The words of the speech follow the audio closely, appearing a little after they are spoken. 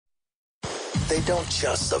they don't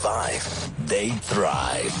just survive, they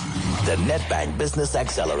thrive. The Nedbank Business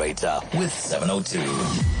Accelerator with 702.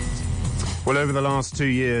 Well, over the last few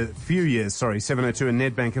years, 702 and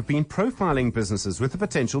Nedbank have been profiling businesses with the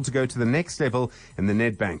potential to go to the next level in the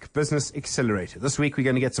Nedbank Business Accelerator. This week, we're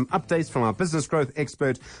going to get some updates from our business growth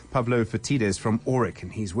expert, Pablo Fertides from Auric,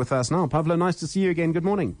 and he's with us now. Pablo, nice to see you again. Good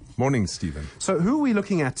morning. Morning, Stephen. So who are we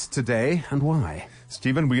looking at today and why?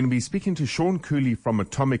 Stephen, we're going to be speaking to Sean Cooley from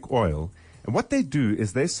Atomic Oil. And what they do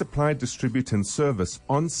is they supply, distribute, and service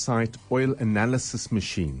on-site oil analysis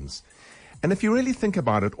machines. And if you really think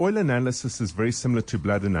about it, oil analysis is very similar to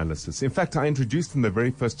blood analysis. In fact, I introduced them the very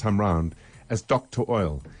first time round as Dr.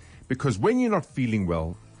 Oil. Because when you're not feeling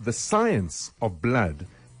well, the science of blood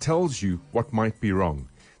tells you what might be wrong.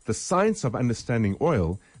 The science of understanding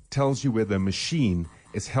oil tells you whether a machine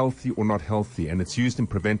is healthy or not healthy, and it's used in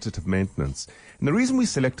preventative maintenance. And the reason we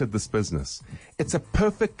selected this business, it's a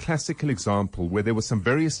perfect classical example where there were some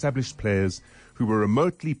very established players who were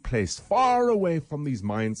remotely placed far away from these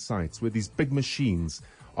mine sites where these big machines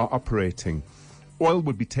are operating. Oil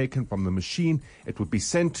would be taken from the machine, it would be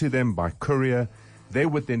sent to them by courier, they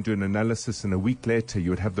would then do an analysis, and a week later you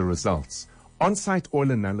would have the results. On-site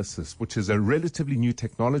oil analysis, which is a relatively new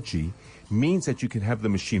technology, means that you can have the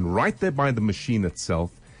machine right there by the machine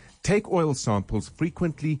itself, take oil samples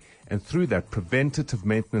frequently, and through that, preventative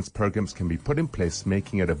maintenance programs can be put in place,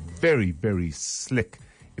 making it a very, very slick,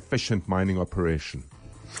 efficient mining operation.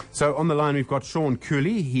 So on the line, we've got Sean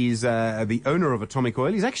Cooley. He's the owner of Atomic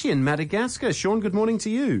Oil. He's actually in Madagascar. Sean, good morning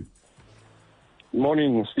to you.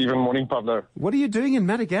 Morning, Stephen. Morning, Pablo. What are you doing in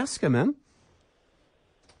Madagascar, man?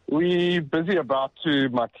 We're busy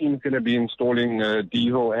my team's going to be installing a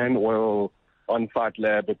diesel and oil on-site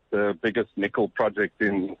lab at the biggest nickel project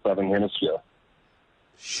in the Southern Hemisphere.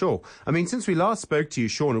 Sure. I mean, since we last spoke to you,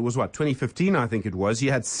 Sean, it was 2015, I think it was.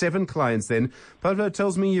 You had 7 clients then. Pablo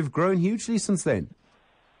tells me you've grown hugely since then.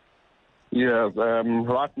 Yeah,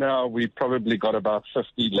 right now we've probably got about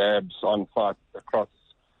 50 labs on site across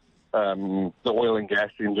the oil and gas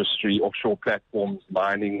industry, offshore platforms,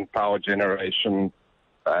 mining, power generation.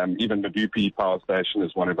 Even the Medupi power station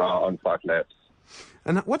is one of our on-site labs.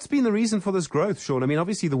 And what's been the reason for this growth, Sean? I mean,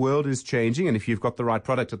 obviously the world is changing, and if you've got the right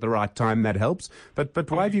product at the right time, that helps.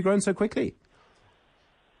 But why have you grown so quickly?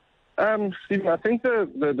 Stephen, I think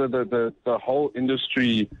the whole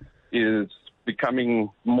industry is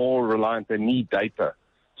becoming more reliant. They need data.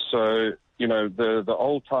 So, the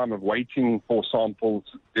old time of waiting for samples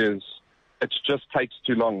it just takes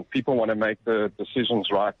too long. People want to make the decisions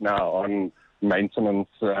right now on maintenance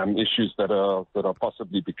issues that are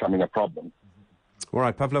possibly becoming a problem. All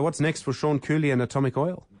right, Pablo, what's next for Sean Cooley and Atomic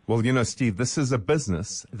Oil? Well, Steve, this is a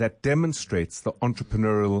business that demonstrates the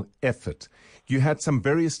entrepreneurial effort. You had some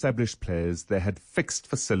very established players. They had fixed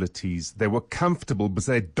facilities. They were comfortable because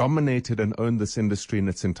they dominated and owned this industry in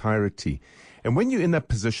its entirety. And when you're in that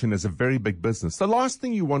position as a very big business, the last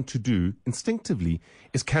thing you want to do instinctively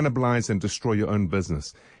is cannibalize and destroy your own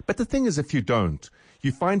business. But the thing is, if you don't,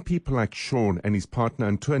 you find people like Sean and his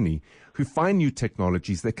partner Antoni who find new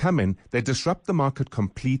technologies. They come in, they disrupt the market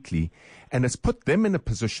completely, and it's put them in a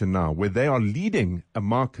position now where they are leading a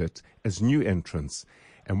market as new entrants.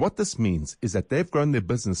 And what this means is that they've grown their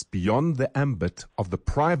business beyond the ambit of the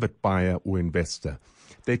private buyer or investor.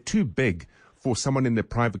 They're too big for someone in their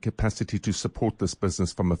private capacity to support this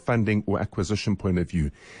business from a funding or acquisition point of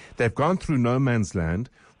view. They've gone through no man's land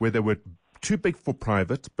where they were too big for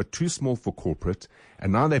private but too small for corporate,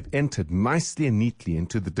 and now they've entered nicely and neatly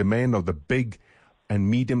into the domain of the big and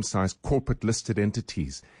medium-sized corporate listed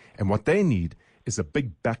entities. And what they need is a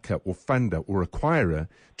big backer or funder or acquirer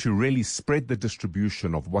to really spread the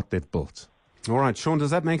distribution of what they've built. All right, Sean, does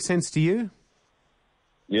that make sense to you?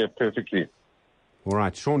 Yeah, perfectly. All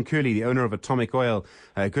right, Sean Cooley, the owner of Atomic Oil,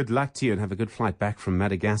 good luck to you and have a good flight back from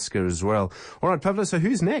Madagascar as well. All right, Pablo, so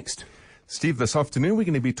who's next? Steve, this afternoon we're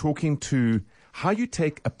going to be talking to how you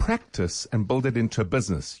take a practice and build it into a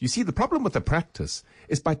business. You see, the problem with a practice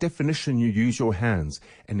is by definition you use your hands.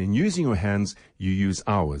 And in using your hands, you use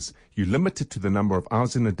hours. You limit it to the number of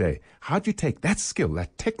hours in a day. How do you take that skill,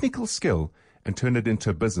 that technical skill, and turn it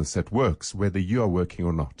into a business that works whether you are working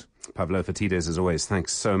or not? Pablo Fertides, as always,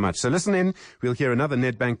 thanks so much. So listen in. We'll hear another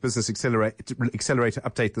Nedbank Business Accelerator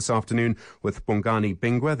update this afternoon with Bongani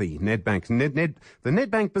Bingwa, the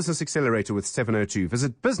Nedbank Business Accelerator with 702.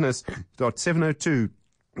 Visit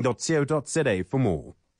business.702.co.za for more.